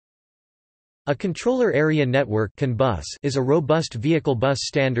A controller area network (CAN bus) is a robust vehicle bus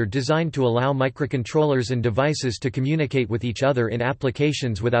standard designed to allow microcontrollers and devices to communicate with each other in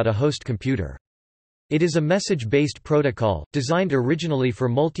applications without a host computer. It is a message-based protocol, designed originally for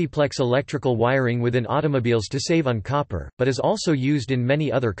multiplex electrical wiring within automobiles to save on copper, but is also used in many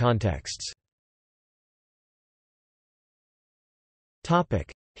other contexts.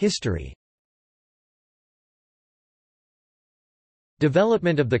 History.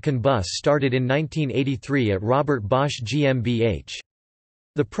 Development of the CAN bus started in 1983 at Robert Bosch GmbH.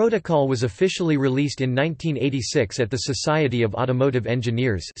 The protocol was officially released in 1986 at the Society of Automotive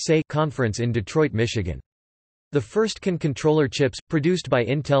Engineers conference in Detroit, Michigan. The first CAN controller chips, produced by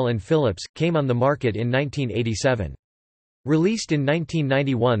Intel and Philips, came on the market in 1987. Released in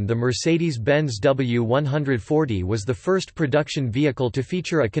 1991, the Mercedes-Benz W140 was the first production vehicle to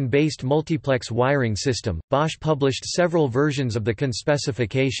feature a CAN-based multiplex wiring system. Bosch published several versions of the CAN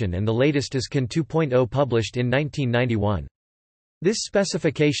specification, and the latest is CAN 2.0, published in 1991. This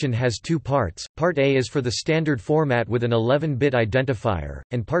specification has two parts. Part A is for the standard format with an 11-bit identifier,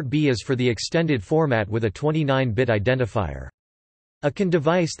 and Part B is for the extended format with a 29-bit identifier. A CAN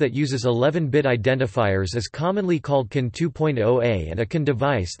device that uses 11-bit identifiers is commonly called CAN 2.0A, and a CAN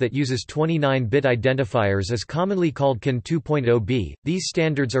device that uses 29-bit identifiers is commonly called CAN 2.0B. These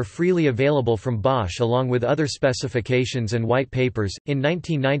standards are freely available from Bosch along with other specifications and white papers. In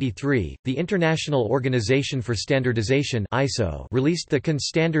 1993, the International Organization for Standardization (ISO) released the CAN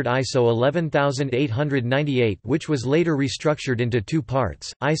standard ISO 11898, which was later restructured into two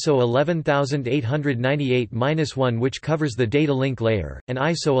parts: ISO 11898-1, which covers the data link layer, and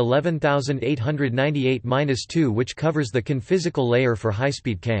ISO 11898-2, which covers the CAN physical layer for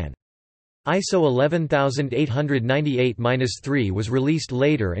high-speed CAN. ISO 11898-3 was released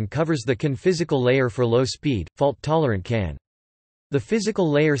later and covers the CAN physical layer for low-speed, fault-tolerant CAN. The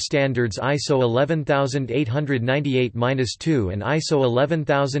physical layer standards ISO 11898-2 and ISO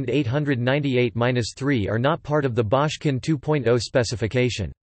 11898-3 are not part of the Bosch CAN 2.0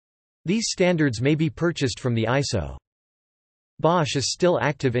 specification. These standards may be purchased from the ISO. Bosch is still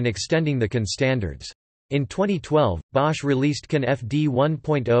active in extending the CAN standards. In 2012, Bosch released CAN FD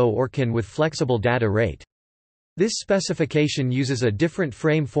 1.0, or CAN with flexible data rate. This specification uses a different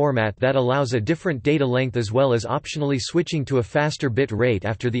frame format that allows a different data length, as well as optionally switching to a faster bit rate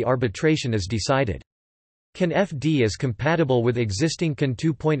after the arbitration is decided. CAN FD is compatible with existing CAN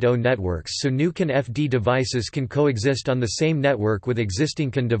 2.0 networks, so new CAN FD devices can coexist on the same network with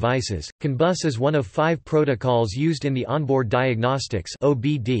existing CAN devices. CAN bus is one of 5 protocols used in the Onboard Diagnostics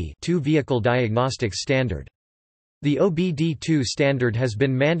 (OBD) vehicle diagnostics standard. The OBD2 standard has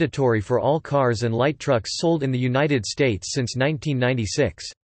been mandatory for all cars and light trucks sold in the United States since 1996.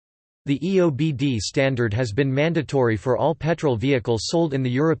 The EOBD standard has been mandatory for all petrol vehicles sold in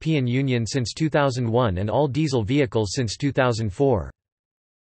the European Union since 2001 and all diesel vehicles since 2004.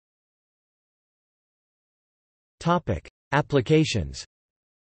 Topic: Applications.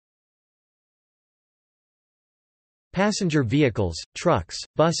 Passenger vehicles, trucks,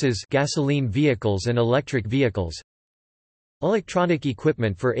 buses, gasoline vehicles and electric vehicles. Electronic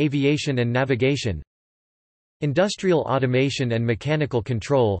equipment for aviation and navigation. Industrial automation and mechanical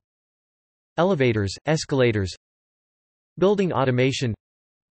control. Elevators, escalators. Building automation.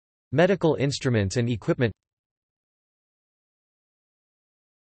 Medical instruments and equipment.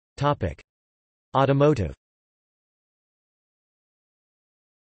 Topic: Automotive.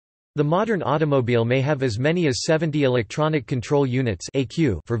 The modern automobile may have as many as 70 electronic control units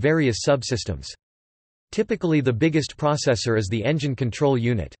 (ECU) for various subsystems. Typically, the biggest processor is the engine control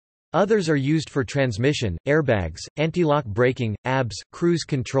unit. Others are used for transmission, airbags, anti-lock braking, ABS, cruise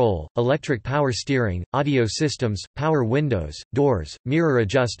control, electric power steering, audio systems, power windows, doors, mirror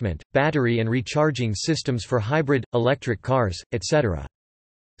adjustment, battery and recharging systems for hybrid, electric cars, etc.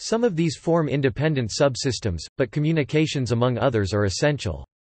 Some of these form independent subsystems, but communications among others are essential.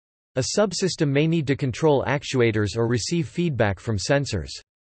 A subsystem may need to control actuators or receive feedback from sensors.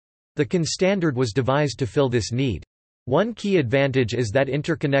 The CAN standard was devised to fill this need. One key advantage is that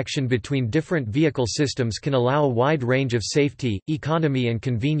interconnection between different vehicle systems can allow a wide range of safety, economy and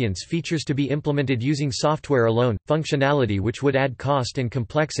convenience features to be implemented using software alone, functionality which would add cost and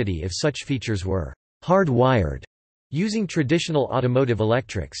complexity if such features were hardwired using traditional automotive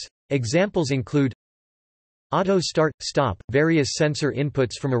electrics. Examples include auto start, stop, various sensor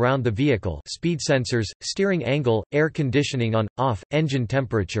inputs from around the vehicle, speed sensors, steering angle, air conditioning on, off, engine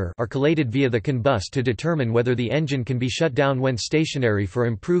temperature are collated via the CAN bus to determine whether the engine can be shut down when stationary for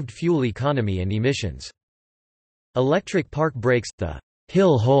improved fuel economy and emissions. Electric park brakes, the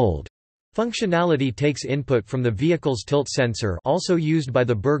hill hold Functionality takes input from the vehicle's tilt sensor, also used by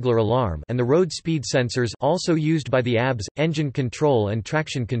the burglar alarm, and the road speed sensors, also used by the ABS, engine control and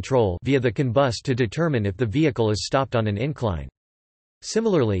traction control, via the CAN bus to determine if the vehicle is stopped on an incline.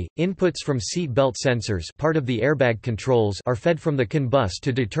 Similarly, inputs from seat belt sensors, part of the airbag controls, are fed from the CAN bus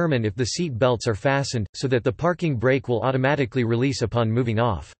to determine if the seat belts are fastened, so that the parking brake will automatically release upon moving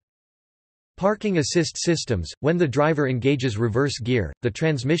off. Parking assist systems. When the driver engages reverse gear, the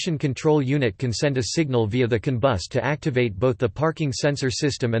transmission control unit can send a signal via the CAN bus to activate both the parking sensor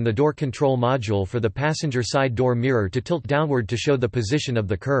system and the door control module for the passenger side door mirror to tilt downward to show the position of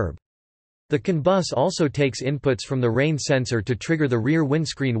the curb. The CAN bus also takes inputs from the rain sensor to trigger the rear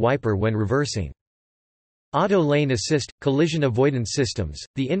windscreen wiper when reversing. Auto lane assist, collision avoidance systems.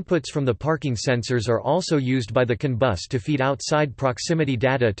 The inputs from the parking sensors are also used by the CAN bus to feed outside proximity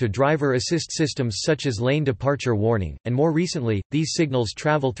data to driver assist systems such as lane departure warning, and more recently, these signals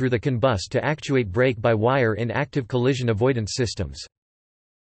travel through the CAN bus to actuate brake-by-wire in active collision avoidance systems.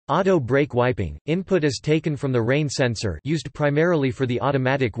 Auto brake wiping. Input is taken from the rain sensor, used primarily for the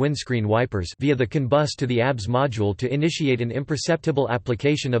automatic windscreen wipers, via the CAN bus to the ABS module to initiate an imperceptible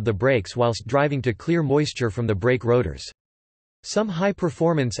application of the brakes whilst driving to clear moisture from the brake rotors. Some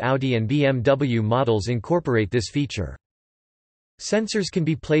high-performance Audi and BMW models incorporate this feature. Sensors can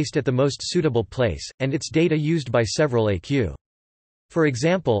be placed at the most suitable place, and its data used by several ECU. For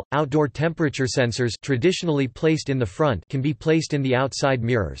example, outdoor temperature sensors, traditionally placed in the front, can be placed in the outside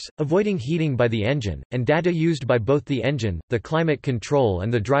mirrors, avoiding heating by the engine, and data used by both the engine, the climate control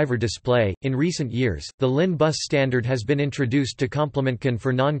and the driver display. In recent years, the LIN bus standard has been introduced to complement CAN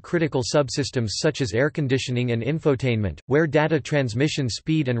for non-critical subsystems such as air conditioning and infotainment, where data transmission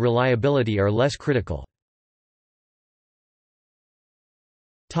speed and reliability are less critical.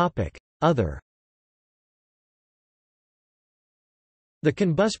 Topic: Other. The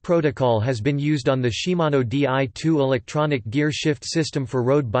CAN bus protocol has been used on the Shimano Di2 electronic gear shift system for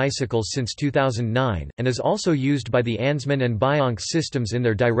road bicycles since 2009, and is also used by the Ansman and Bionx systems in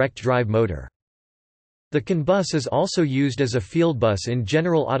their direct drive motor. The CAN bus is also used as a field bus in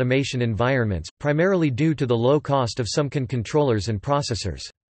general automation environments, primarily due to the low cost of some CAN controllers and processors.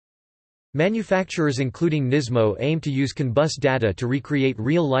 Manufacturers including Nismo aim to use CAN bus data to recreate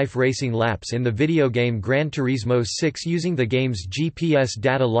real-life racing laps in the video game Gran Turismo 6 using the game's GPS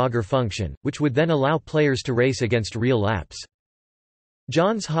data logger function, which would then allow players to race against real laps.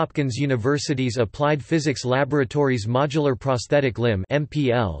 Johns Hopkins University's Applied Physics Laboratory's Modular Prosthetic Limb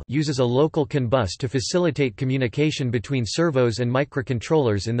 (MPL) uses a local CAN bus to facilitate communication between servos and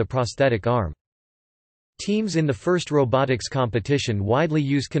microcontrollers in the prosthetic arm. Teams in the FIRST robotics competition widely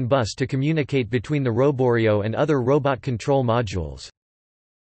use CAN bus to communicate between the Roborio and other robot control modules.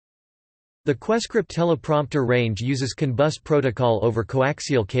 The Questscript teleprompter range uses CAN bus protocol over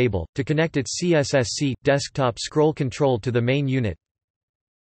coaxial cable, to connect its CSSC, desktop scroll control to the main unit.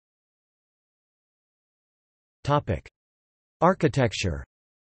 Architecture.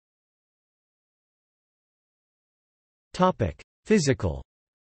 Physical.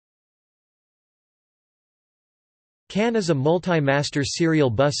 CAN is a multi-master serial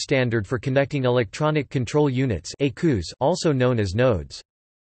bus standard for connecting electronic control units (ECUs), also known as nodes.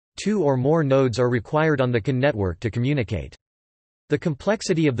 2 or more nodes are required on the CAN network to communicate. The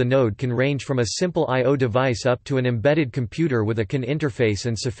complexity of the node can range from a simple I/O device up to an embedded computer with a CAN interface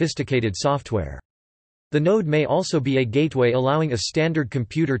and sophisticated software. The node may also be a gateway allowing a standard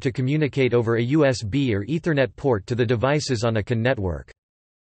computer to communicate over a USB or Ethernet port to the devices on a CAN network.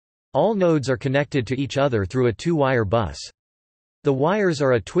 All nodes are connected to each other through a 2-wire bus. The wires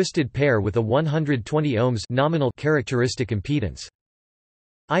are a twisted pair with a 120 ohms nominal characteristic impedance.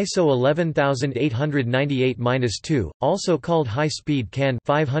 ISO 11898-2, also called high-speed CAN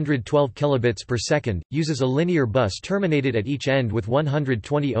 512 kilobits per second, uses a linear bus terminated at each end with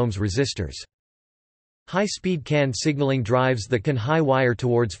 120 ohms resistors. High-speed CAN signaling drives the CAN high wire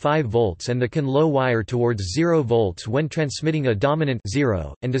towards 5 volts and the CAN low wire towards 0 volts when transmitting a dominant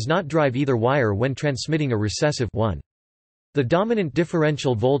 0, and does not drive either wire when transmitting a recessive 1. The dominant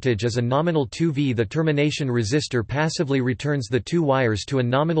differential voltage is a nominal 2V. The termination resistor passively returns the 2 wires to a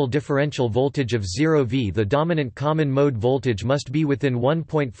nominal differential voltage of 0V. The dominant common mode voltage must be within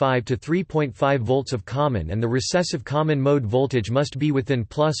 1.5 to 3.5 volts of common, and the recessive common mode voltage must be within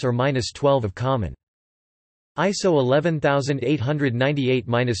plus or minus 12 of common. ISO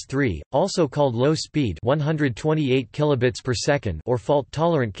 11898-3, also called low speed 128 kilobits per second or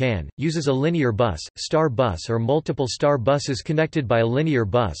fault-tolerant CAN, uses a linear bus, star bus or multiple star buses connected by a linear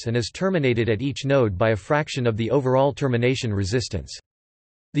bus and is terminated at each node by a fraction of the overall termination resistance.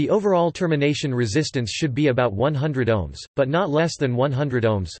 The overall termination resistance should be about 100 ohms, but not less than 100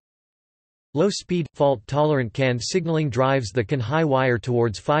 ohms. Low-speed, fault-tolerant CAN signaling drives the CAN high wire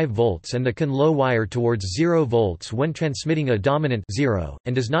towards 5 volts and the CAN low wire towards 0 volts when transmitting a dominant 0,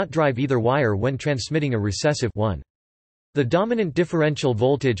 and does not drive either wire when transmitting a recessive 1. The dominant differential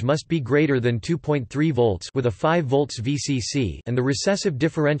voltage must be greater than 2.3 volts with a 5 volts VCC, and the recessive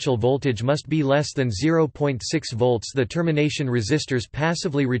differential voltage must be less than 0.6 volts. The termination resistors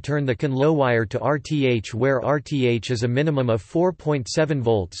passively return the CAN low wire to RTH, where RTH is a minimum of 4.7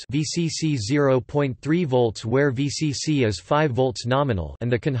 volts, VCC 0.3 volts where VCC is 5 volts nominal, and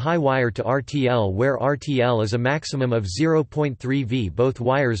the CAN high wire to RTL, where RTL is a maximum of 0.3 V. Both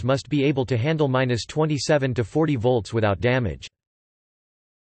wires must be able to handle -27 to 40 volts without damage.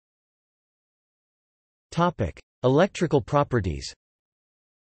 Electrical properties.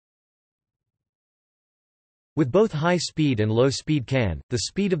 With both high-speed and low-speed CAN, the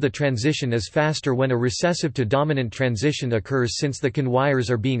speed of the transition is faster when a recessive to dominant transition occurs since the CAN wires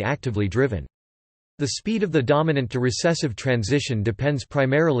are being actively driven. The speed of the dominant to recessive transition depends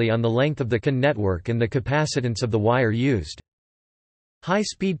primarily on the length of the CAN network and the capacitance of the wire used.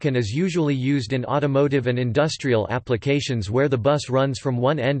 High-speed CAN is usually used in automotive and industrial applications where the bus runs from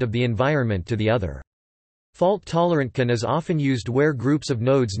one end of the environment to the other. Fault-tolerant CAN is often used where groups of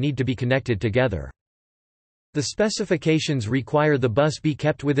nodes need to be connected together. The specifications require the bus be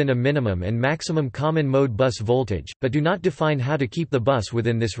kept within a minimum and maximum common mode bus voltage, but do not define how to keep the bus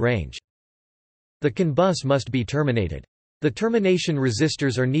within this range. The CAN bus must be terminated. The termination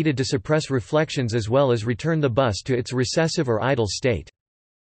resistors are needed to suppress reflections as well as return the bus to its recessive or idle state.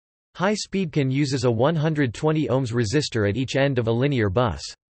 High-speed CAN uses a 120 ohms resistor at each end of a linear bus.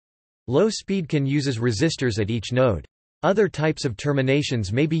 Low-speed CAN uses resistors at each node. Other types of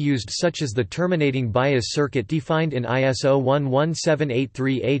terminations may be used, such as the terminating bias circuit defined in ISO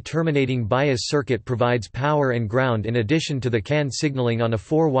 11783. A terminating bias circuit provides power and ground in addition to the CAN signaling on a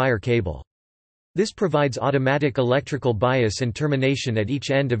 4-wire cable. This provides automatic electrical bias and termination at each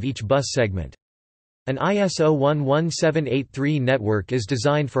end of each bus segment. An ISO 11783 network is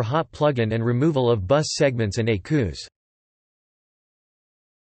designed for hot plug-in and removal of bus segments and ECUs.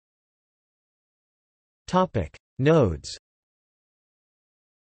 Nodes.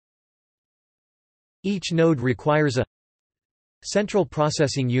 Each node requires a central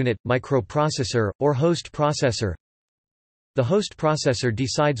processing unit, microprocessor, or host processor. The host processor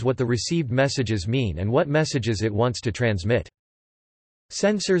decides what the received messages mean and what messages it wants to transmit.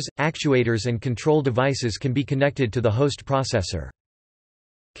 Sensors, actuators and control devices can be connected to the host processor.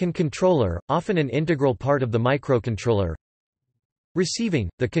 CAN controller, often an integral part of the microcontroller. Receiving,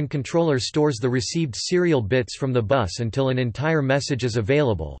 the CAN controller stores the received serial bits from the bus until an entire message is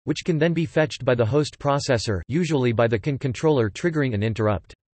available, which can then be fetched by the host processor, usually by the CAN controller triggering an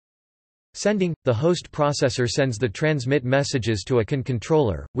interrupt. Sending, the host processor sends the transmit messages to a CAN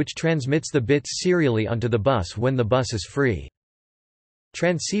controller, which transmits the bits serially onto the bus when the bus is free.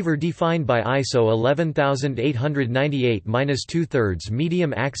 Transceiver defined by ISO 11898-2/3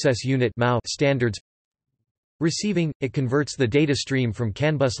 Medium Access Unit standards. Receiving, it converts the data stream from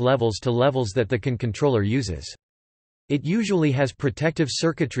CAN bus levels to levels that the CAN controller uses. It usually has protective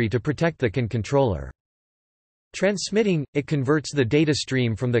circuitry to protect the CAN controller. Transmitting, it converts the data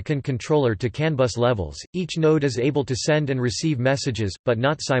stream from the CAN controller to CAN bus levels. Each node is able to send and receive messages, but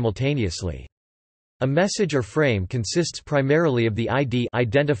not simultaneously. A message or frame consists primarily of the ID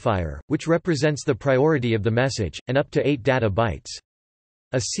identifier, which represents the priority of the message, and up to 8 data bytes.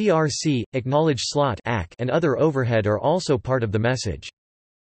 A CRC, acknowledge slot and other overhead are also part of the message.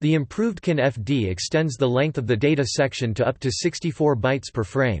 The improved CAN FD extends the length of the data section to up to 64 bytes per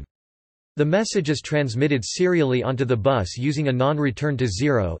frame. The message is transmitted serially onto the bus using a non-return to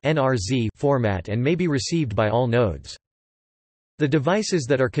zero (NRZ) format and may be received by all nodes. The devices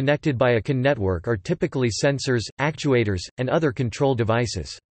that are connected by a CAN network are typically sensors, actuators, and other control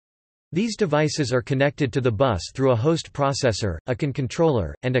devices. These devices are connected to the bus through a host processor, a CAN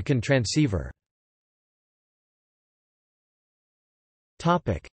controller, and a CAN transceiver.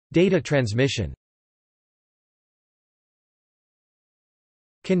 Data transmission.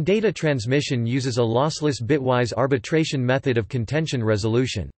 CAN data transmission uses a lossless bitwise arbitration method of contention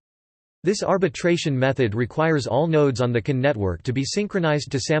resolution. This arbitration method requires all nodes on the CAN network to be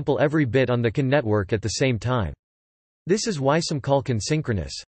synchronized to sample every bit on the CAN network at the same time. This is why some call CAN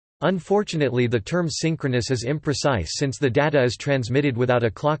synchronous. Unfortunately, the term synchronous is imprecise since the data is transmitted without a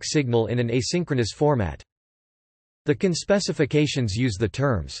clock signal in an asynchronous format. The CAN specifications use the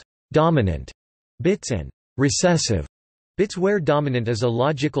terms dominant bits and recessive bits, where dominant is a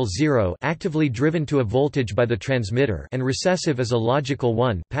logical 0 actively driven to a voltage by the transmitter and recessive is a logical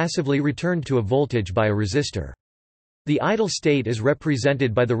 1 passively returned to a voltage by a resistor. The idle state is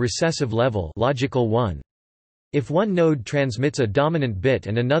represented by the recessive level logical 1. If one node transmits a dominant bit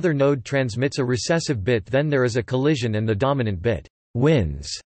and another node transmits a recessive bit, then there is a collision and the dominant bit wins.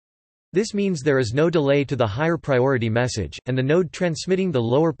 This means there is no delay to the higher priority message, and the node transmitting the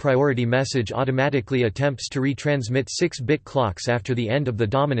lower priority message automatically attempts to retransmit 6-bit clocks after the end of the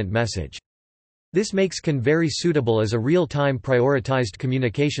dominant message. This makes CAN very suitable as a real-time prioritized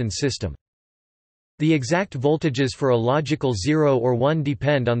communication system. The exact voltages for a logical 0 or 1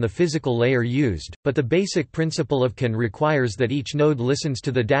 depend on the physical layer used, but the basic principle of CAN requires that each node listens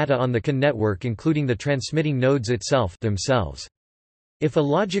to the data on the CAN network, including the transmitting nodes themselves. If a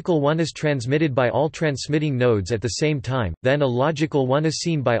logical 1 is transmitted by all transmitting nodes at the same time, then a logical 1 is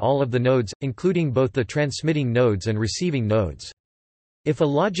seen by all of the nodes, including both the transmitting nodes and receiving nodes. If a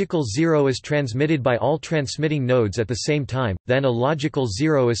logical 0 is transmitted by all transmitting nodes at the same time, then a logical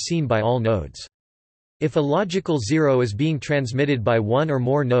 0 is seen by all nodes. If a logical 0 is being transmitted by one or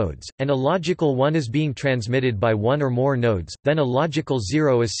more nodes, and a logical 1 is being transmitted by one or more nodes, then a logical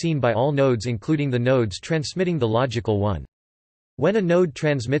 0 is seen by all nodes including the nodes transmitting the logical 1. When a node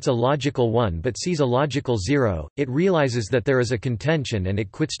transmits a logical 1 but sees a logical 0, it realizes that there is a contention and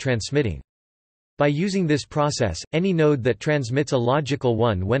it quits transmitting. By using this process, any node that transmits a logical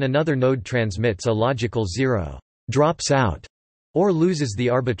 1 when another node transmits a logical 0 drops out or loses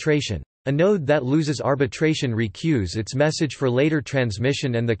the arbitration. A node that loses arbitration requeues its message for later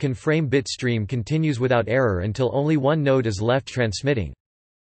transmission, and the CAN frame bit stream continues without error until only one node is left transmitting.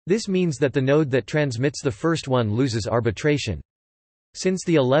 This means that the node that transmits the first one loses arbitration. Since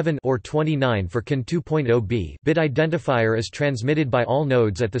the 11 or 29 for CAN 2.0b bit identifier is transmitted by all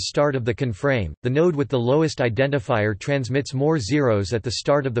nodes at the start of the CAN frame, the node with the lowest identifier transmits more zeros at the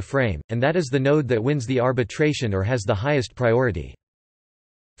start of the frame, and that is the node that wins the arbitration or has the highest priority.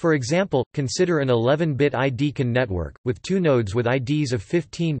 For example, consider an 11-bit ID CAN network, with two nodes with IDs of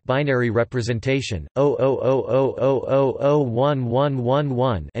 15 binary representation,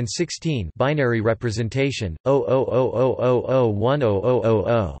 0000001111 and 16 binary representation,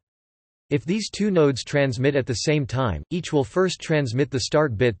 0000001000. If these two nodes transmit at the same time, each will first transmit the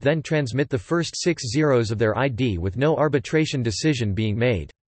start bit, then transmit the first 6 zeros of their ID with no arbitration decision being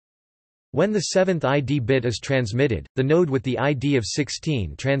made. When the 7th ID bit is transmitted, the node with the ID of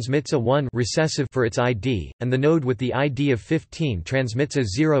 16 transmits a 1 recessive for its ID, and the node with the ID of 15 transmits a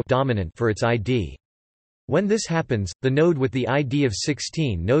 0 dominant for its ID. When this happens, the node with the ID of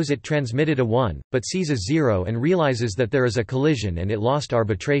 16 knows it transmitted a 1, but sees a 0 and realizes that there is a collision and it lost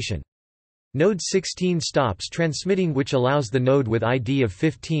arbitration. Node 16 stops transmitting, which allows the node with ID of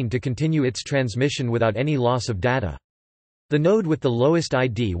 15 to continue its transmission without any loss of data. The node with the lowest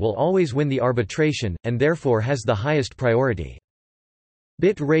ID will always win the arbitration, and therefore has the highest priority.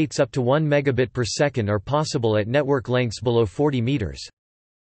 Bit rates up to 1 megabit per second are possible at network lengths below 40 meters.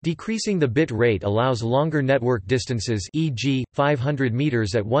 Decreasing the bit rate allows longer network distances, e.g., 500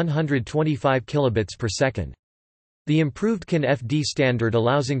 meters at 125 kilobits per second. The improved CAN-FD standard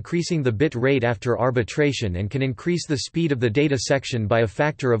allows increasing the bit rate after arbitration and can increase the speed of the data section by a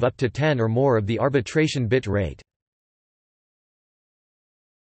factor of up to 10 or more of the arbitration bit rate.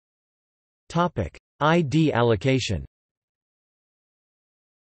 ID allocation.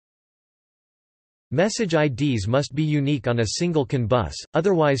 Message IDs must be unique on a single CAN bus,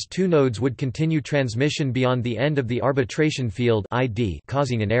 otherwise two nodes would continue transmission beyond the end of the arbitration field ID,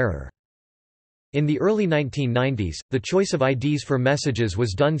 causing an error. In the early 1990s, the choice of IDs for messages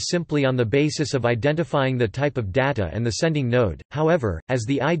was done simply on the basis of identifying the type of data and the sending node. However, as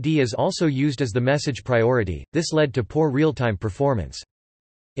the ID is also used as the message priority, this led to poor real-time performance.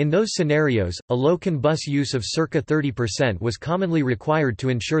 In those scenarios, a low CAN bus use of circa 30% was commonly required to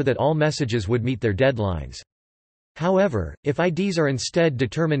ensure that all messages would meet their deadlines. However, if IDs are instead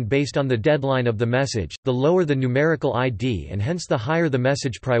determined based on the deadline of the message, the lower the numerical ID and hence the higher the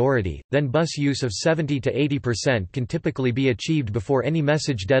message priority, then bus use of 70 to 80% can typically be achieved before any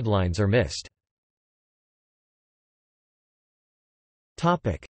message deadlines are missed.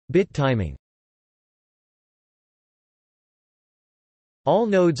 Bit timing. All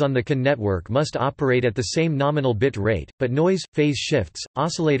nodes on the CAN network must operate at the same nominal bit rate, but noise, phase shifts,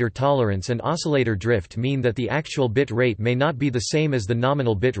 oscillator tolerance and oscillator drift mean that the actual bit rate may not be the same as the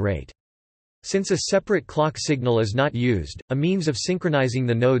nominal bit rate. Since a separate clock signal is not used, a means of synchronizing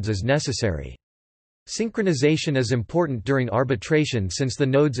the nodes is necessary. Synchronization is important during arbitration since the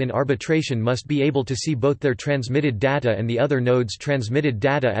nodes in arbitration must be able to see both their transmitted data and the other node's transmitted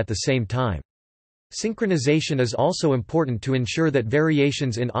data at the same time. Synchronization is also important to ensure that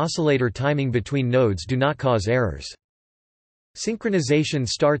variations in oscillator timing between nodes do not cause errors. Synchronization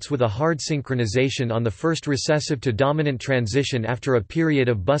starts with a hard synchronization on the first recessive to dominant transition after a period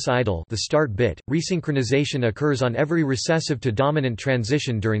of bus idle, the start bit. Resynchronization occurs on every recessive to dominant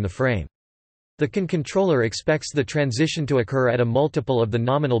transition during the frame. The CAN controller expects the transition to occur at a multiple of the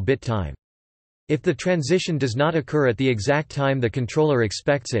nominal bit time. If the transition does not occur at the exact time the controller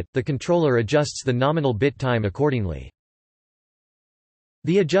expects it, the controller adjusts the nominal bit time accordingly.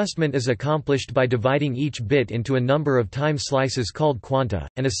 The adjustment is accomplished by dividing each bit into a number of time slices called quanta,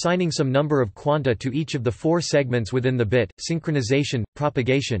 and assigning some number of quanta to each of the 4 segments within the bit: synchronization,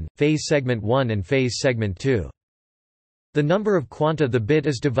 propagation, phase segment 1 and phase segment 2. The number of quanta the bit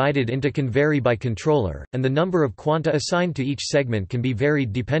is divided into can vary by controller, and the number of quanta assigned to each segment can be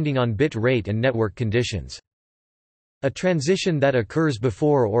varied depending on bit rate and network conditions. A transition that occurs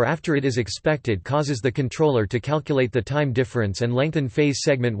before or after it is expected causes the controller to calculate the time difference and lengthen phase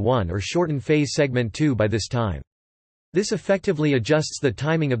segment 1 or shorten phase segment 2 by this time. This effectively adjusts the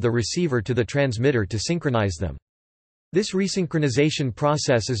timing of the receiver to the transmitter to synchronize them. This resynchronization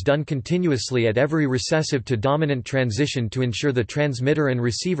process is done continuously at every recessive to dominant transition to ensure the transmitter and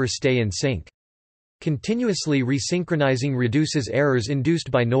receiver stay in sync. Continuously resynchronizing reduces errors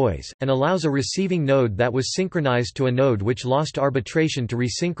induced by noise, and allows a receiving node that was synchronized to a node which lost arbitration to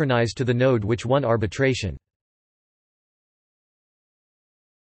resynchronize to the node which won arbitration.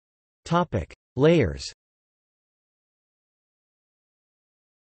 Layers.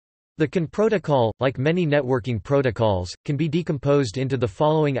 The CAN protocol, like many networking protocols, can be decomposed into the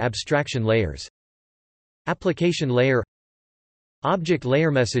following abstraction layers: application layer, object layer,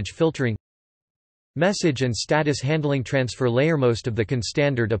 message filtering, message and status handling, transfer layer. Most of the CAN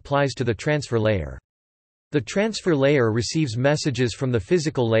standard applies to the transfer layer. The transfer layer receives messages from the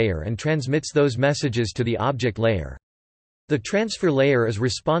physical layer and transmits those messages to the object layer. The transfer layer is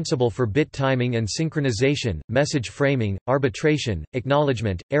responsible for bit timing and synchronization, message framing, arbitration,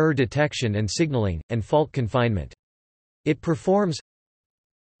 acknowledgement, error detection and signaling, and fault confinement. It performs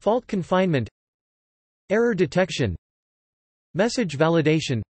fault confinement, error detection, message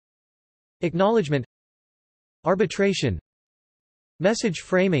validation, acknowledgement, arbitration, message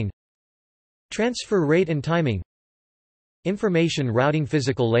framing, transfer rate and timing, information routing.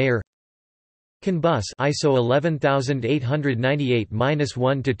 Physical layer. CAN bus ISO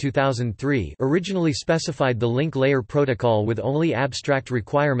 11898-1-2003 originally specified the link layer protocol with only abstract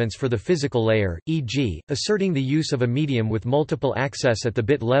requirements for the physical layer, e.g., asserting the use of a medium with multiple access at the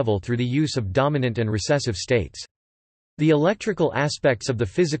bit level through the use of dominant and recessive states. The electrical aspects of the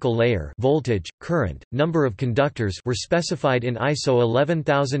physical layer, voltage, current, number of conductors, were specified in ISO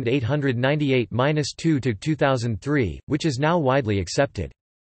 11898-2-2003, which is now widely accepted.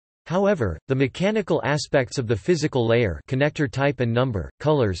 However, the mechanical aspects of the physical layer, connector type and number,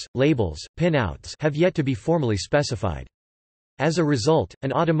 colors, labels, pinouts, have yet to be formally specified. As a result,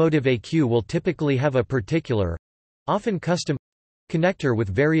 an automotive ECU will typically have a particular, often custom, connector with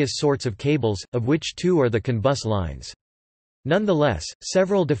various sorts of cables, of which 2 are the CAN bus lines. Nonetheless,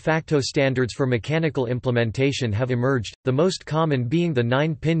 several de facto standards for mechanical implementation have emerged, the most common being the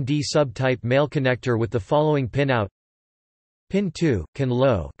 9-pin D subtype male connector with the following pinout: Pin 2, CAN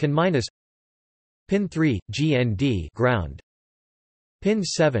low, CAN minus, Pin 3, GND ground, Pin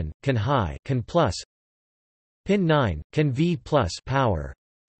 7, CAN high, CAN plus, Pin 9, CAN V plus power.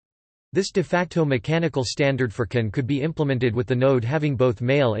 This de facto mechanical standard for CAN could be implemented with the node having both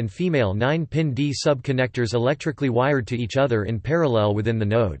male and female 9-pin D sub-connectors electrically wired to each other in parallel within the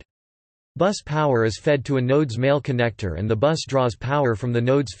node. Bus power is fed to a node's male connector and the bus draws power from the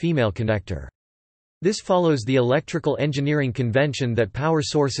node's female connector. This follows the electrical engineering convention that power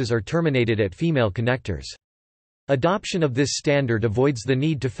sources are terminated at female connectors. Adoption of this standard avoids the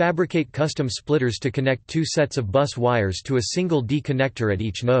need to fabricate custom splitters to connect 2 sets of bus wires to a single D connector at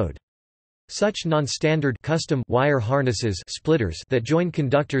each node. Such non-standard custom wire harnesses splitters that join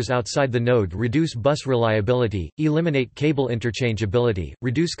conductors outside the node reduce bus reliability, eliminate cable interchangeability,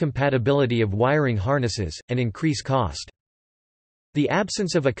 reduce compatibility of wiring harnesses, and increase cost. The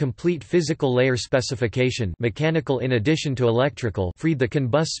absence of a complete physical layer specification, mechanical in addition to electrical, freed the CAN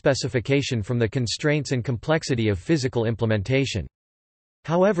bus specification from the constraints and complexity of physical implementation.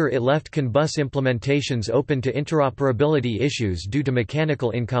 However, it left CAN bus implementations open to interoperability issues due to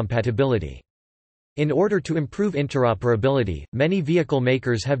mechanical incompatibility. In order to improve interoperability, many vehicle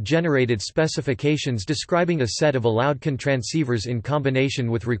makers have generated specifications describing a set of allowed CAN transceivers in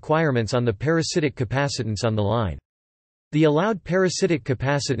combination with requirements on the parasitic capacitance on the line. The allowed parasitic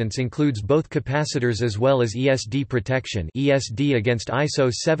capacitance includes both capacitors as well as ESD protection, ESD against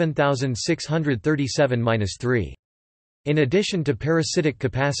ISO 7637-3. In addition to parasitic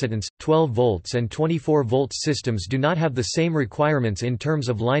capacitance, 12 volts and 24 volts systems do not have the same requirements in terms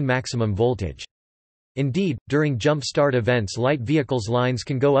of line maximum voltage. Indeed, during jump-start events light vehicles lines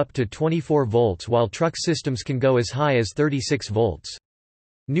can go up to 24 volts while truck systems can go as high as 36 volts.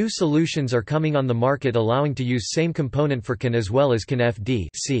 New solutions are coming on the market allowing to use same component for CAN as well as CAN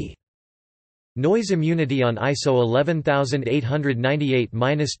FD-C. Noise immunity on ISO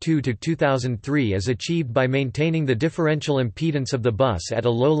 11898-2/2003 is achieved by maintaining the differential impedance of the bus at a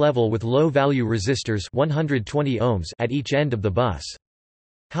low level with low-value resistors 120 ohms at each end of the bus.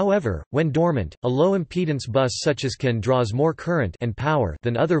 However, when dormant, a low-impedance bus such as CAN draws more current and power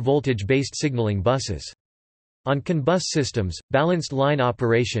than other voltage-based signaling buses. On CAN bus systems, balanced line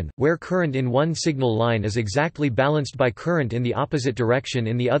operation, where current in one signal line is exactly balanced by current in the opposite direction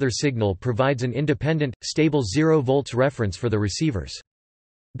in the other signal, provides an independent, stable 0 volts reference for the receivers.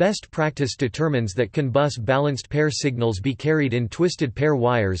 Best practice determines that CAN bus balanced pair signals be carried in twisted pair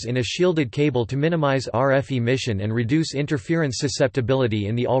wires in a shielded cable to minimize RF emission and reduce interference susceptibility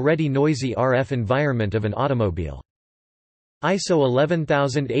in the already noisy RF environment of an automobile. ISO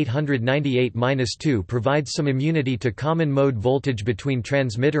 11898-2 provides some immunity to common mode voltage between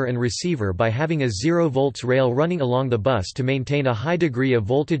transmitter and receiver by having a 0 volts rail running along the bus to maintain a high degree of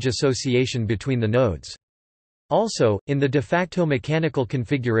voltage association between the nodes. Also, in the de facto mechanical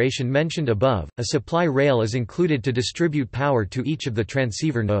configuration mentioned above, a supply rail is included to distribute power to each of the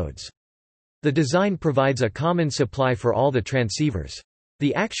transceiver nodes. The design provides a common supply for all the transceivers.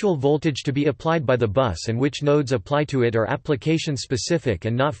 The actual voltage to be applied by the bus and which nodes apply to it are application-specific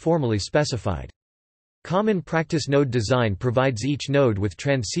and not formally specified. Common practice node design provides each node with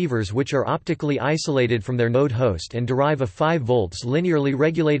transceivers which are optically isolated from their node host and derive a 5 volts linearly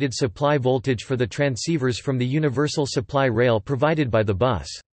regulated supply voltage for the transceivers from the universal supply rail provided by the bus.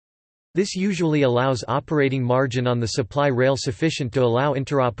 This usually allows operating margin on the supply rail sufficient to allow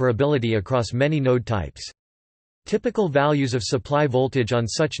interoperability across many node types. Typical values of supply voltage on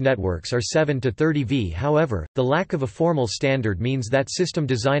such networks are 7 to 30 V. However, the lack of a formal standard means that system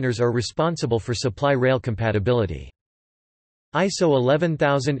designers are responsible for supply rail compatibility. ISO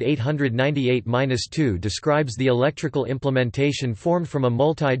 11898-2 describes the electrical implementation formed from a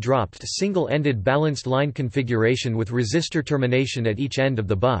multi-dropped single-ended balanced line configuration with resistor termination at each end of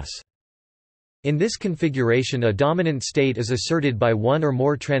the bus. In this configuration a dominant state is asserted by one or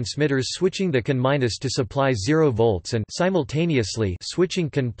more transmitters switching the CAN- to supply 0 volts and simultaneously switching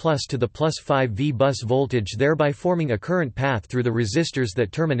CAN+ to the +5 V bus voltage, thereby forming a current path through the resistors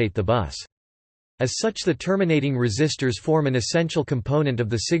that terminate the bus. As such, the terminating resistors form an essential component of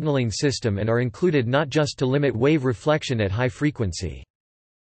the signaling system and are included not just to limit wave reflection at high frequency.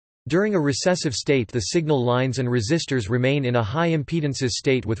 During a recessive state the signal lines and resistors remain in a high impedances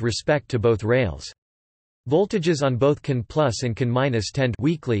state with respect to both rails. Voltages on both CAN+ and CAN- tend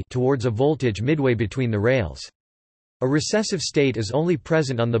weakly towards a voltage midway between the rails. A recessive state is only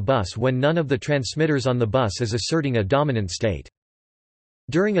present on the bus when none of the transmitters on the bus is asserting a dominant state.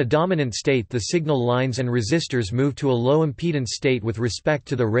 During a dominant state the signal lines and resistors move to a low impedance state with respect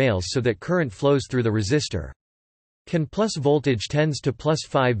to the rails so that current flows through the resistor. CAN+ voltage tends to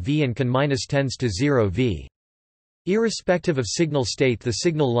 +5 V and CAN- tends to 0 V. Irrespective of signal state, the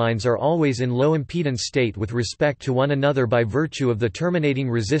signal lines are always in low impedance state with respect to one another by virtue of the terminating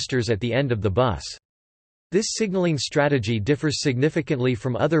resistors at the end of the bus. This signaling strategy differs significantly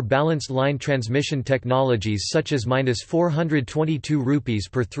from other balanced line transmission technologies such as -422 rupees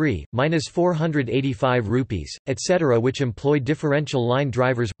per 3, -485 rupees, etc., which employ differential line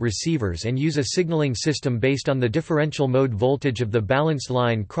drivers, receivers and use a signaling system based on the differential mode voltage of the balanced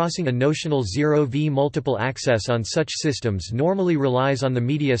line crossing a notional 0 V. Multiple access on such systems normally relies on the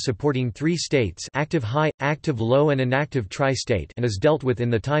media supporting 3 states: active high, active low and inactive tri-state, and is dealt with in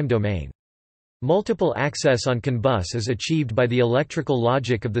the time domain. Multiple access on CAN bus is achieved by the electrical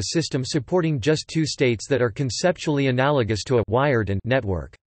logic of the system supporting just 2 states that are conceptually analogous to a wired and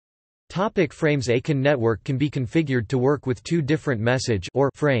network. Frames. A CAN network can be configured to work with 2 different message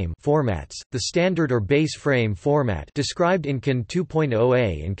or frame formats: the standard or base frame format described in CAN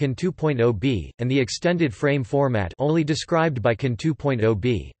 2.0a and CAN 2.0b, and the extended frame format only described by CAN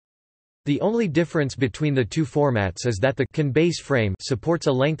 2.0b. The only difference between the 2 formats is that the CAN base frame supports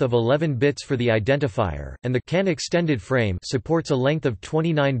a length of 11 bits for the identifier, and the CAN extended frame supports a length of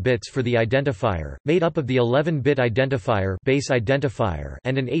 29 bits for the identifier, made up of the 11-bit identifier, base identifier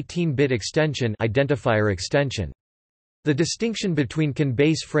and an 18-bit extension, identifier extension. The distinction between CAN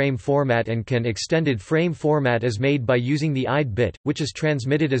base frame format and CAN extended frame format is made by using the IDE bit, which is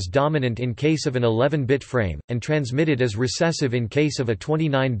transmitted as dominant in case of an 11-bit frame, and transmitted as recessive in case of a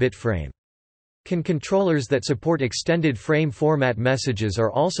 29-bit frame. Controllers that support extended frame format messages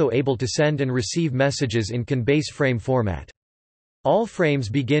are also able to send and receive messages in CAN base frame format. All frames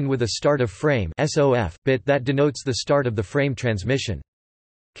begin with a start of frame (SOF) bit that denotes the start of the frame transmission.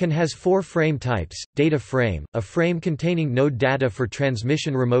 CAN has 4 frame types: data frame, a frame containing node data for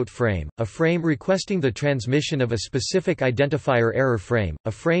transmission; remote frame, a frame requesting the transmission of a specific identifier; error frame,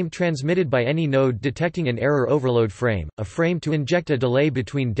 a frame transmitted by any node detecting an error; overload frame, a frame to inject a delay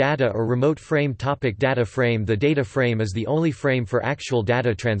between data; or remote frame. Data frame. The data frame is the only frame for actual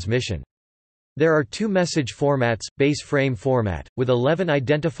data transmission. There are 2 message formats: base frame format, with 11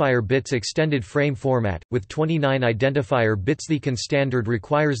 identifier bits; extended frame format, with 29 identifier bits. The CAN standard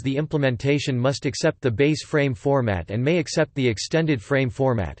requires the implementation must accept the base frame format and may accept the extended frame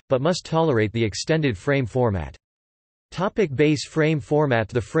format, but must tolerate the extended frame format. Base frame format.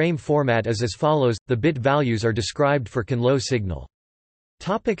 The frame format is as follows: the bit values are described for CAN low signal.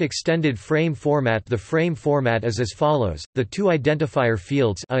 Extended frame format. The frame format is as follows: the 2 identifier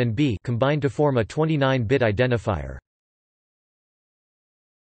fields A and B combine to form a 29-bit identifier.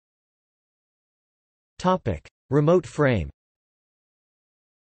 Remote frame.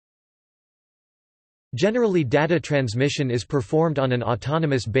 Generally, data transmission is performed on an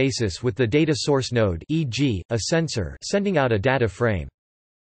autonomous basis with the data source node, e.g., a sensor, sending out a data frame.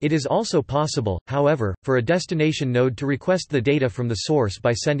 It is also possible, however, for a destination node to request the data from the source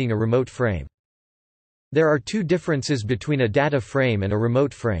by sending a remote frame. There are 2 differences between a data frame and a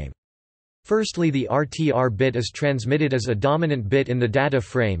remote frame. Firstly, the RTR bit is transmitted as a dominant bit in the data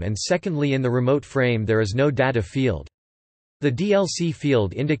frame, and secondly, in the remote frame there is no data field. The DLC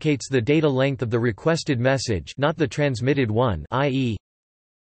field indicates the data length of the requested message, not the transmitted one, i.e.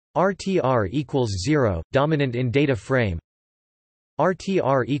 RTR equals 0, dominant in data frame.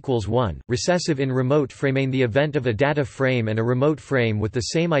 RTR equals 1, recessive in remote frame. In the event of a data frame and a remote frame with the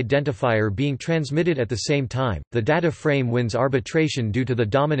same identifier being transmitted at the same time, the data frame wins arbitration due to the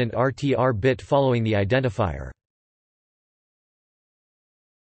dominant RTR bit following the identifier.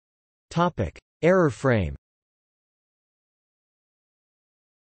 Error frame.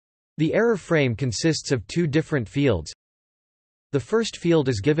 The error frame consists of 2 different fields. The first field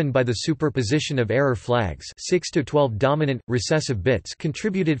is given by the superposition of error flags, 6 to 12 dominant, recessive bits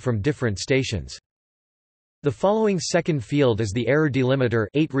contributed from different stations. The following second field is the error delimiter,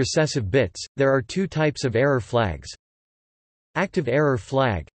 8 recessive bits. There are 2 types of error flags. Active error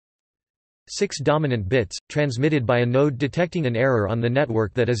flag, 6 dominant bits, transmitted by a node detecting an error on the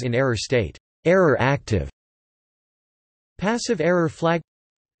network that is in error state. Error active. Passive error flag,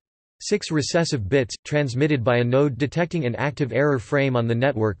 6 recessive bits, transmitted by a node detecting an active error frame on the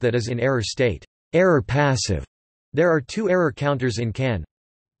network that is in error state. Error passive. There are 2 error counters in CAN.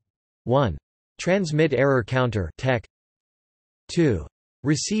 1. Transmit error counter (TEC). 2.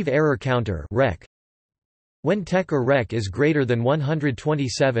 Receive error counter (REC). When TEC or REC is greater than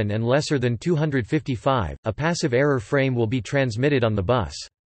 127 and lesser than 255, a passive error frame will be transmitted on the bus.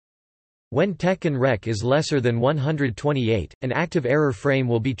 When TEC and REC is lesser than 128, an active error frame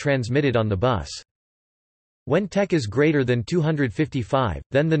will be transmitted on the bus. When TEC is greater than 255,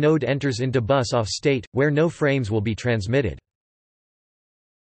 then the node enters into bus off state, where no frames will be transmitted.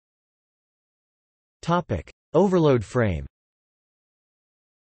 Overload frame.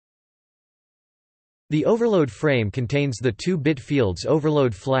 The overload frame contains the 2-bit fields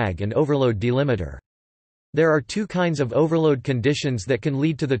overload flag and overload delimiter. There are 2 kinds of overload conditions that can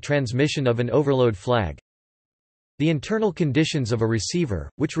lead to the transmission of an overload flag. The internal conditions of a receiver,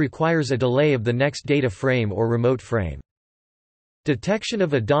 which requires a delay of the next data frame or remote frame. Detection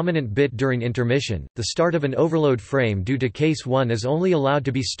of a dominant bit during intermission. The start of an overload frame due to case 1 is only allowed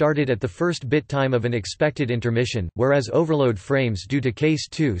to be started at the first bit time of an expected intermission, whereas overload frames due to case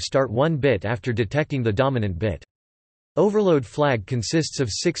 2 start 1 bit after detecting the dominant bit. Overload flag consists of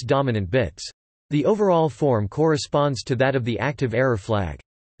 6 dominant bits. The overall form corresponds to that of the active error flag.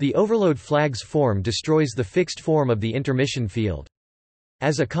 The overload flag's form destroys the fixed form of the intermission field.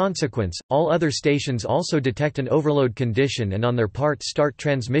 As a consequence, all other stations also detect an overload condition and on their part start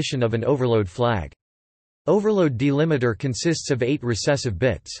transmission of an overload flag. Overload delimiter consists of 8 recessive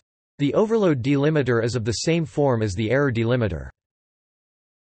bits. The overload delimiter is of the same form as the error delimiter.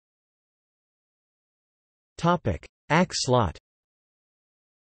 ACK slot.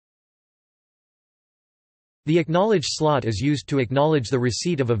 The acknowledge slot is used to acknowledge the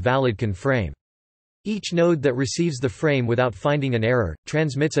receipt of a valid CAN frame. Each node that receives the frame without finding an error,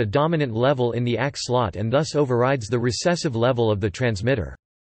 transmits a dominant level in the ACK slot and thus overrides the recessive level of the transmitter.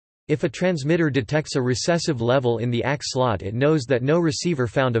 If a transmitter detects a recessive level in the ACK slot, it knows that no receiver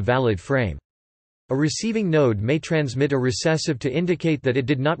found a valid frame. A receiving node may transmit a recessive to indicate that it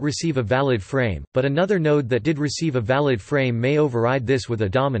did not receive a valid frame, but another node that did receive a valid frame may override this with a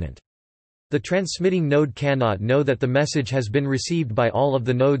dominant. The transmitting node cannot know that the message has been received by all of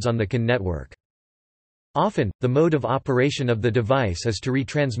the nodes on the CAN network. Often, the mode of operation of the device is to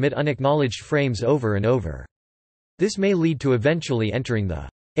retransmit unacknowledged frames over and over. This may lead to eventually entering the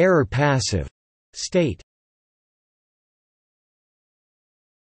error passive state.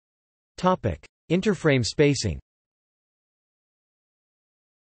 Interframe spacing.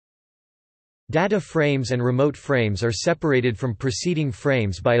 Data frames and remote frames are separated from preceding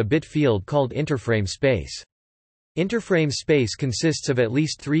frames by a bit field called interframe space. Interframe space consists of at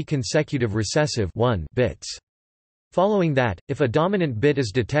least 3 consecutive recessive 1 bits. Following that, if a dominant bit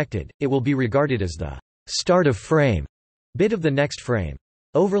is detected, it will be regarded as the start of frame bit of the next frame.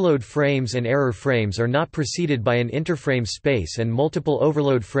 Overload frames and error frames are not preceded by an interframe space, and multiple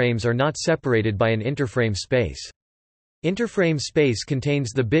overload frames are not separated by an interframe space. Interframe space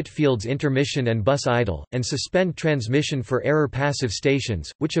contains the bit fields intermission and bus idle, and suspend transmission for error passive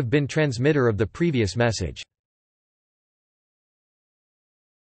stations, which have been transmitter of the previous message.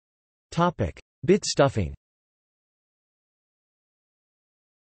 Bit stuffing.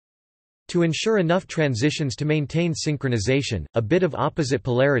 To ensure enough transitions to maintain synchronization, a bit of opposite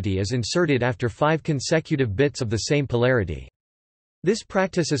polarity is inserted after 5 consecutive bits of the same polarity. This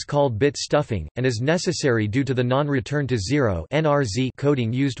practice is called bit stuffing, and is necessary due to the non-return to zero (NRZ)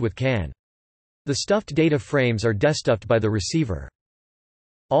 coding used with CAN. The stuffed data frames are destuffed by the receiver.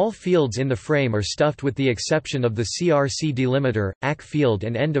 All fields in the frame are stuffed with the exception of the CRC delimiter, ACK field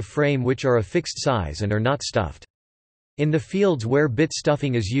and end of frame, which are a fixed size and are not stuffed. In the fields where bit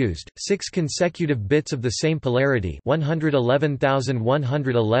stuffing is used, 6 consecutive bits of the same polarity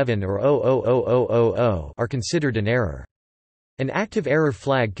 111,111 or 00000 are considered an error. An active error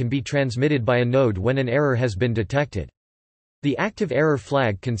flag can be transmitted by a node when an error has been detected. The active error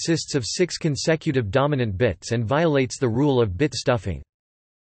flag consists of 6 consecutive dominant bits and violates the rule of bit stuffing.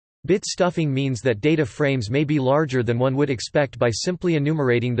 Bit stuffing means that data frames may be larger than one would expect by simply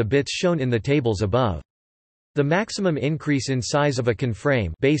enumerating the bits shown in the tables above. The maximum increase in size of a CAN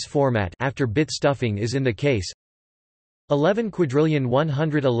frame base format after bit stuffing is in the case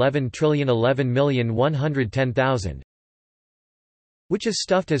 11,111,11,110,000, which is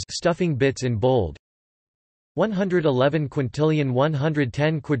stuffed as stuffing bits in bold.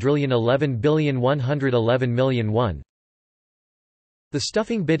 111,110,11,111,000,001. The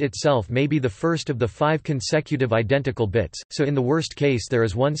stuffing bit itself may be the first of the 5 consecutive identical bits, so in the worst case there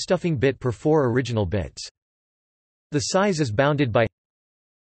is 1 stuffing bit per 4 original bits. The size is bounded by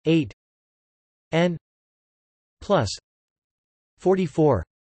 8 n plus 44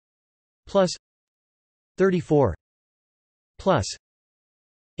 plus 34 plus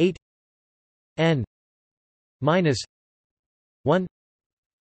 8 n minus 1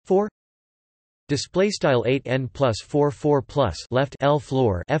 4. Display style 8n plus 4 plus left L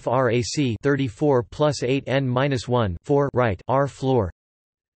floor frac 34 plus 8n minus 1 4 right R floor.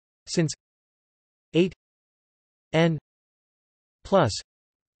 Since 8 n plus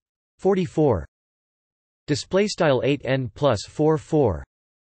 44 display style 8n plus 4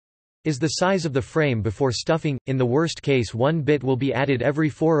 is the size of the frame before stuffing. In the worst case, 1 bit will be added every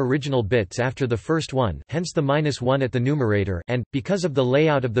 4 original bits after the first one, hence the -1 at the numerator, and because of the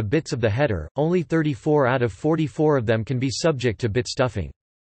layout of the bits of the header, only 34 out of 44 of them can be subject to bit stuffing.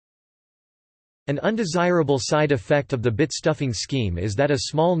 An undesirable side effect of the bit stuffing scheme is that a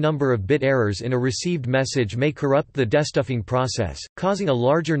small number of bit errors in a received message may corrupt the destuffing process, causing a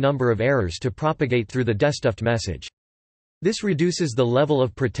larger number of errors to propagate through the destuffed message. This reduces the level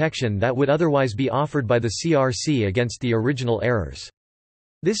of protection that would otherwise be offered by the CRC against the original errors.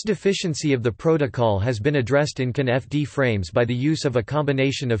 This deficiency of the protocol has been addressed in CAN-FD frames by the use of a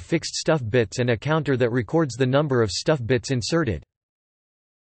combination of fixed stuff bits and a counter that records the number of stuff bits inserted.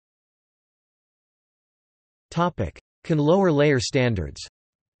 CAN lower layer standards.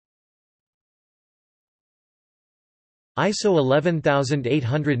 ISO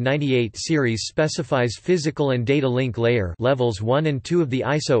 11898 series specifies physical and data link layer levels 1 and 2 of the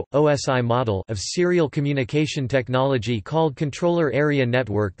ISO/OSI model of serial communication technology called Controller Area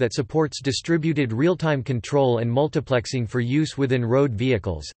Network that supports distributed real-time control and multiplexing for use within road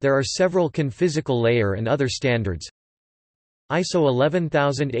vehicles. There are several CAN physical layer and other standards. ISO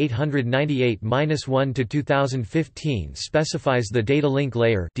 11898-1 to 2015 specifies the data link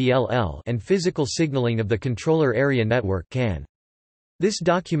layer (DLL) and physical signaling of the controller area network (CAN). This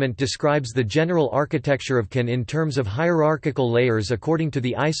document describes the general architecture of CAN in terms of hierarchical layers according to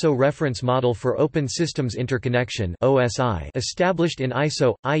the ISO reference model for Open Systems Interconnection (OSI), established in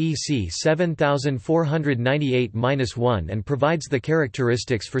ISO IEC 7498-1, and provides the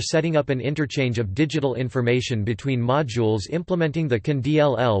characteristics for setting up an interchange of digital information between modules implementing the CAN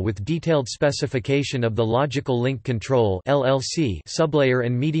DLL with detailed specification of the logical link control (LLC) sublayer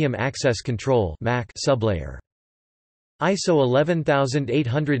and medium access control (MAC) sublayer. ISO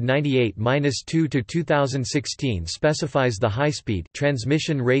 11898-2/2016 specifies the high-speed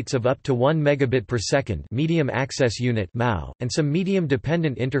transmission rates of up to 1 megabit per second medium access unit (MAU) and some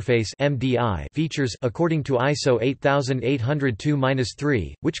medium-dependent interface (MDI) features according to ISO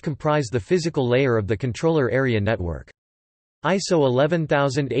 8802-3, which comprise the physical layer of the controller area network. ISO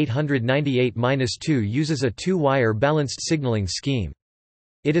 11898-2 uses a two-wire balanced signaling scheme.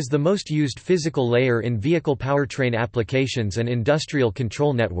 It is the most used physical layer in vehicle powertrain applications and industrial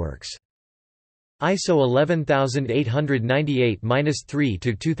control networks. ISO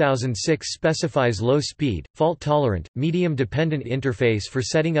 11898-3/2006 specifies low-speed, fault-tolerant, medium-dependent interface for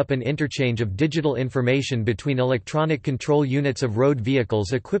setting up an interchange of digital information between electronic control units of road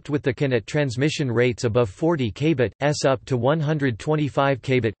vehicles equipped with the CAN at transmission rates above 40 kbps up to 125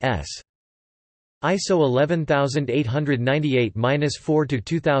 kbps. ISO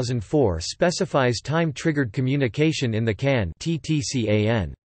 11898-4/2004 specifies time-triggered communication in the CAN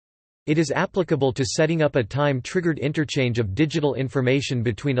 (TTCAN). It is applicable to setting up a time-triggered interchange of digital information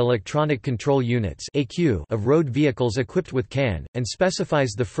between electronic control units (ECU) of road vehicles equipped with CAN, and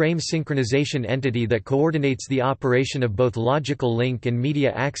specifies the frame synchronization entity that coordinates the operation of both logical link and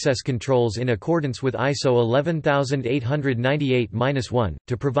media access controls in accordance with ISO 11898-1,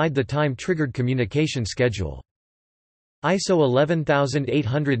 to provide the time-triggered communication schedule. ISO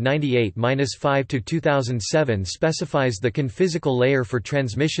 11898-5/2007 specifies the CAN physical layer for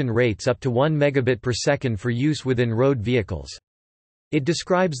transmission rates up to 1 megabit per second for use within road vehicles. It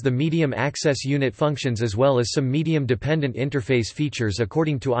describes the medium access unit functions as well as some medium-dependent interface features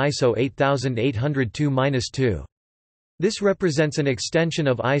according to ISO 8802-2. This represents an extension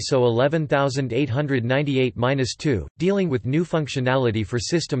of ISO 11898-2, dealing with new functionality for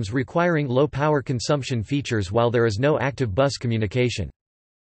systems requiring low power consumption features while there is no active bus communication.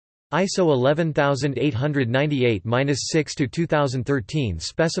 ISO 11898-6/2013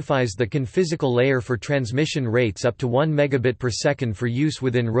 specifies the CAN physical layer for transmission rates up to 1 megabit per second for use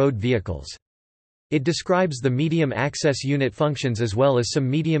within road vehicles. It describes the medium access unit functions as well as some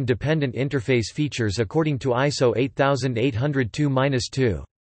medium-dependent interface features according to ISO 8802-2.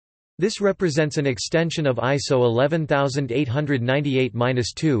 This represents an extension of ISO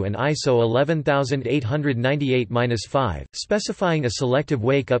 11898-2 and ISO 11898-5, specifying a selective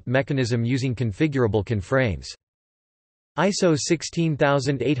wake-up mechanism using configurable CAN frames. ISO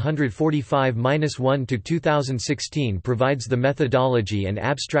 16845-1/2016 provides the methodology and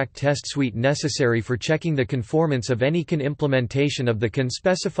abstract test suite necessary for checking the conformance of any CAN implementation of the CAN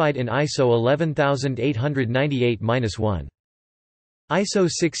specified in ISO 11898-1. ISO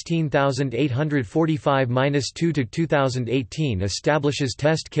 16845-2/2018 establishes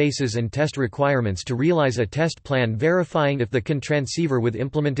test cases and test requirements to realize a test plan verifying if the CAN transceiver with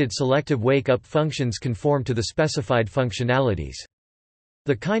implemented selective wake-up functions conform to the specified functionalities.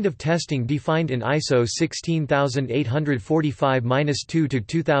 The kind of testing defined in ISO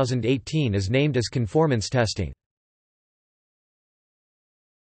 16845-2/2018 is named as conformance testing.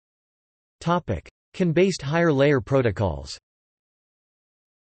 CAN-based higher layer protocols.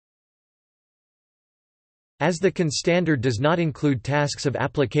 As the CAN standard does not include tasks of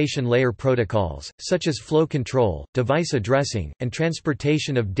application layer protocols, such as flow control, device addressing, and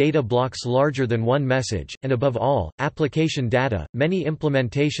transportation of data blocks larger than one message, and above all, application data, many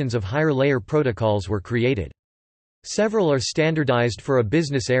implementations of higher layer protocols were created. Several are standardized for a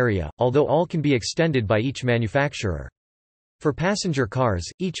business area, although all can be extended by each manufacturer. For passenger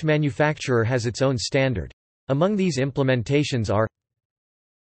cars, each manufacturer has its own standard. Among these implementations are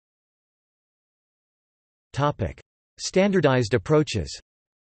standardized approaches.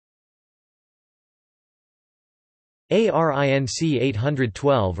 ARINC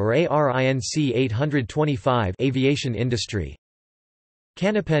 812 or ARINC 825 aviation industry.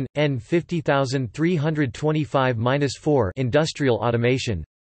 CANAPEN N 50325-4 industrial automation.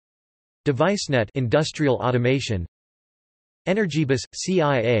 DeviceNet industrial automation. EnergyBus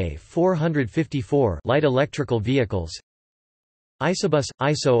CIA 454 light electrical vehicles. ISOBUS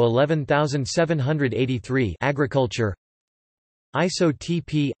ISO 11783 agriculture. ISO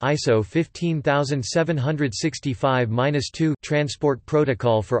TP ISO 15765-2 transport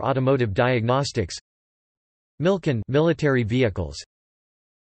protocol for automotive diagnostics. MILCAN military vehicles.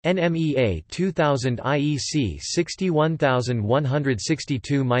 NMEA 2000 IEC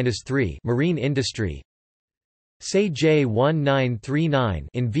 61162-3 Marine Industry. SAE J1939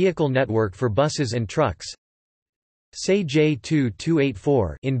 in-vehicle network for buses and trucks. SAE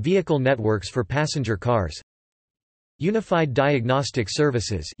J2284 in-vehicle networks for passenger cars. Unified Diagnostic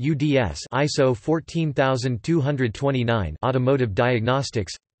Services (UDS) ISO 14229 automotive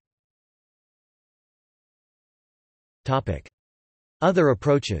diagnostics. Topic: Other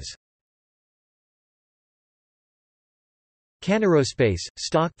approaches. CAN-Aerospace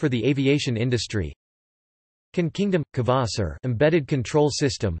stock for the aviation industry. CAN Kingdom Kvaser embedded control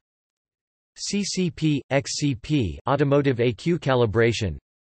system. CCP XCP automotive AQ calibration.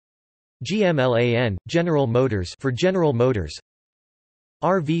 GMLAN General Motors for General Motors.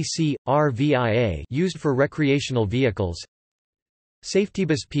 RVC RVIA used for recreational vehicles.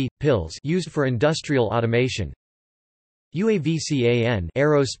 SafetyBus P pills used for industrial automation. UAVCAN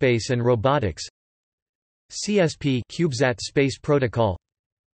aerospace and robotics. CSP CubeSat Space Protocol.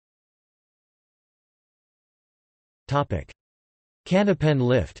 Topic: Canapen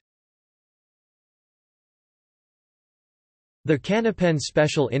lift. The Canapen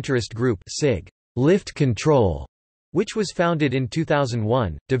Special Interest Group (SIG) Lift Control, which was founded in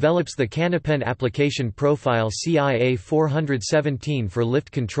 2001, develops the Canapen Application Profile CIA 417 for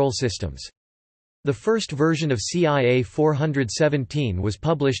lift control systems. The first version of CIA 417 was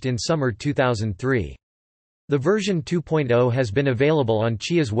published in summer 2003. The version 2.0 has been available on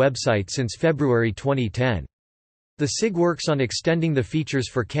CHIA's website since February 2010. The SIG works on extending the features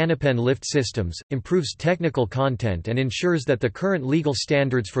for Canapen lift systems, improves technical content and ensures that the current legal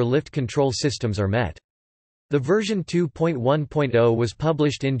standards for lift control systems are met. The version 2.1.0 was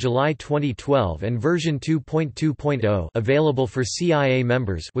published in July 2012 and version 2.2.0 available for CIA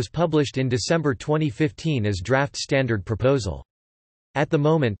members was published in December 2015 as draft standard proposal. At the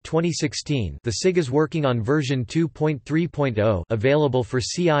moment 2016, the SIG is working on version 2.3.0 available for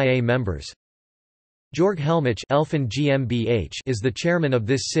CIA members. Jorg Helmich Elfen GmbH is the chairman of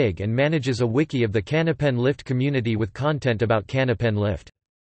this SIG and manages a wiki of the Canapen lift community with content about Canapen lift.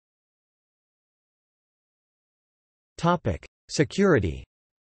 Security.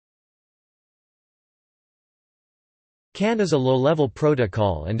 CAN is a low-level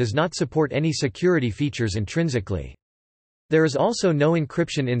protocol and does not support any security features intrinsically. There is also no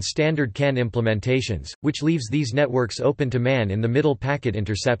encryption in standard CAN implementations, which leaves these networks open to man-in-the-middle packet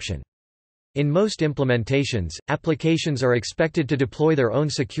interception. In most implementations, applications are expected to deploy their own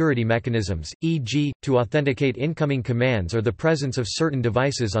security mechanisms, e.g., to authenticate incoming commands or the presence of certain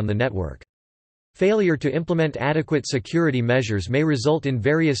devices on the network. Failure to implement adequate security measures may result in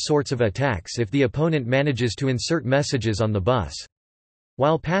various sorts of attacks if the opponent manages to insert messages on the bus.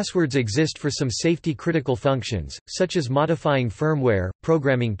 While passwords exist for some safety-critical functions, such as modifying firmware,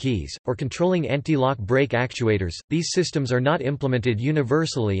 programming keys, or controlling anti-lock brake actuators, these systems are not implemented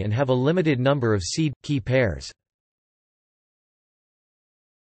universally and have a limited number of seed key pairs.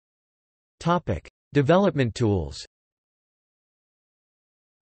 Development tools.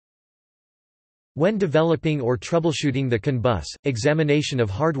 When developing or troubleshooting the CAN bus, examination of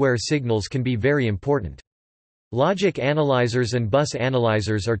hardware signals can be very important. Logic analyzers and bus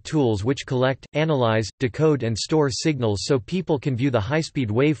analyzers are tools which collect, analyze, decode and store signals so people can view the high-speed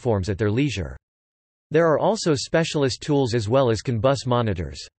waveforms at their leisure. There are also specialist tools as well as CAN bus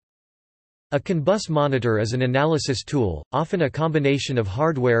monitors. A CAN bus monitor is an analysis tool, often a combination of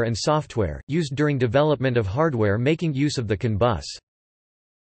hardware and software, used during development of hardware making use of the CAN bus.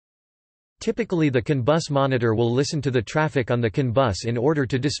 Typically the CAN bus monitor will listen to the traffic on the CAN bus in order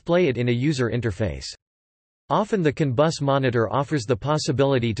to display it in a user interface. Often the CAN bus monitor offers the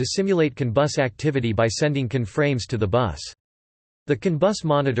possibility to simulate CAN bus activity by sending CAN frames to the bus. The CAN bus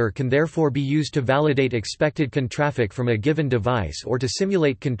monitor can therefore be used to validate expected CAN traffic from a given device or to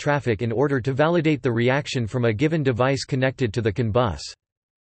simulate CAN traffic in order to validate the reaction from a given device connected to the CAN bus.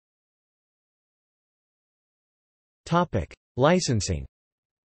 Licensing.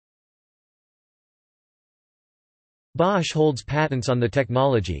 Bosch holds patents on the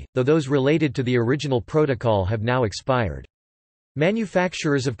technology, though those related to the original protocol have now expired.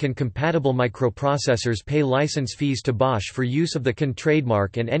 Manufacturers of CAN-compatible microprocessors pay license fees to Bosch for use of the CAN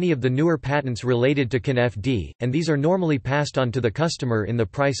trademark and any of the newer patents related to CAN-FD, and these are normally passed on to the customer in the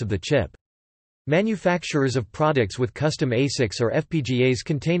price of the chip. Manufacturers of products with custom ASICs or FPGAs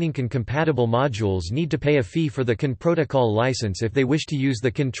containing CAN-compatible modules need to pay a fee for the CAN protocol license if they wish to use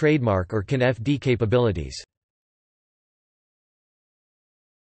the CAN trademark or CAN-FD capabilities.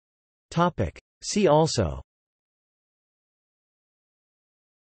 See also: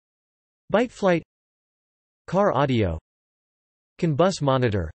 Byteflight, Car audio, CAN bus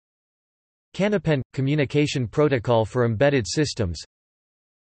monitor, CANopen – communication protocol for embedded systems,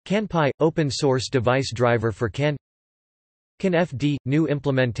 CANPI – open source device driver for CAN, CANFD – new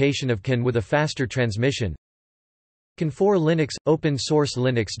implementation of CAN with a faster transmission, CAN4 Linux – open source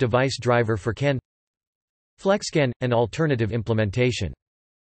Linux device driver for CAN, FlexCAN – an alternative implementation.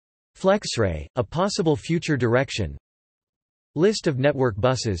 FlexRay – a possible future direction. List of network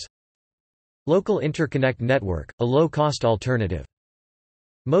buses. Local Interconnect Network – a low-cost alternative.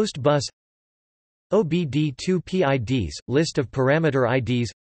 Most bus. OBD2 PIDs – list of parameter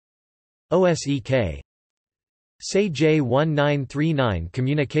IDs. OSEK SAY-J1939 –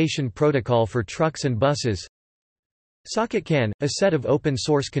 communication protocol for trucks and buses. SocketCAN – a set of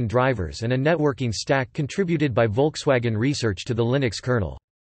open-source CAN drivers and a networking stack contributed by Volkswagen Research to the Linux kernel.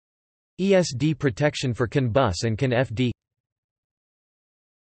 ESD protection for CAN bus and CAN-FD.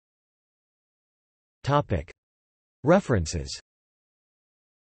 References.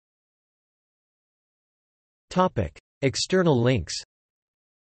 External links.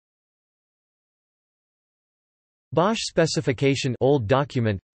 Bosch specification old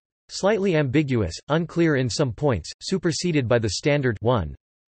document, slightly ambiguous, unclear in some points, superseded by the standard 1.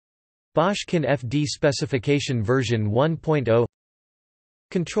 Bosch CAN-FD specification version 1.0.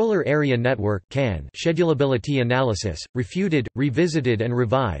 Controller Area Network (CAN) schedulability analysis, refuted, revisited and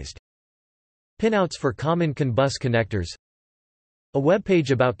revised. Pinouts for common CAN bus connectors. A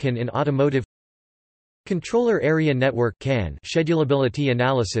webpage about CAN in automotive. Controller Area Network (CAN) schedulability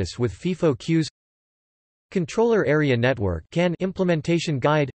analysis with FIFO queues. Controller Area Network (CAN) implementation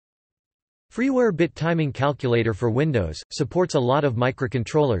guide. Freeware bit timing calculator for Windows, supports a lot of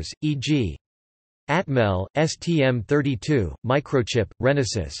microcontrollers, e.g. Atmel, STM32, Microchip,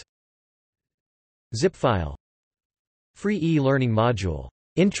 Renesas. Zipfile. Free e-learning module,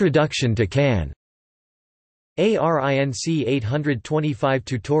 Introduction to CAN. ARINC 825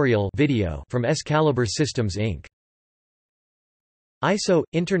 tutorial video from Excalibur Systems Inc. ISO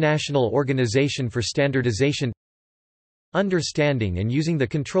 – International Organization for Standardization. Understanding and using the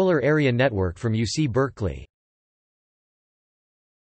Controller Area Network from UC Berkeley.